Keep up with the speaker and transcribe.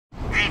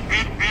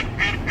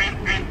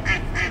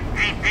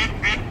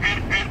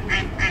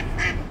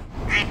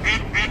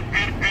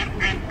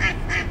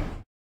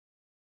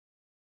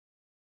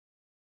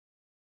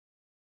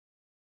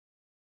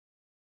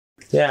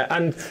Yeah,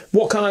 and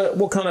what kind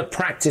of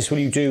practice will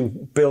you do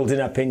building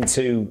up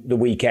into the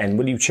weekend?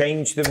 Will you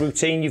change the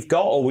routine you've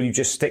got, or will you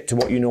just stick to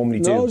what you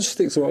normally do? No, I'll just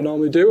stick to what I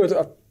normally do.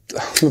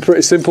 I'm a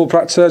pretty simple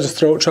practicer. I just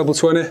throw treble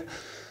 20.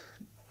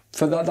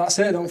 For that's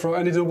it. I don't throw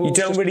any doubles. You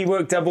don't really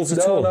work doubles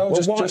at all? No, well,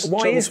 just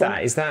why is 20.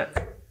 that? Is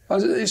that?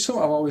 It's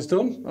something I've always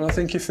done, and I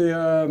think if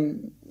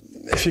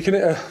you can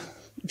hit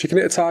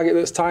a target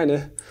that's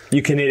tiny,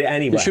 you can hit it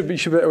anywhere. You should be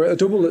able to hit a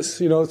double that's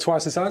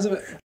twice the size of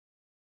it.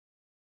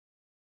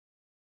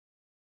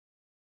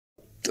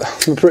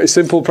 I'm a pretty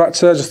simple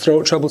practicer. Just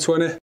throw treble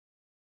 20.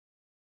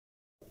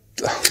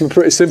 I'm a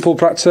pretty simple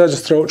practicer.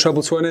 Just throw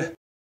treble 20.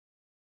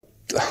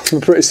 I'm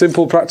a pretty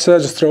simple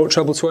practicer. Just throw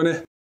treble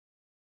 20.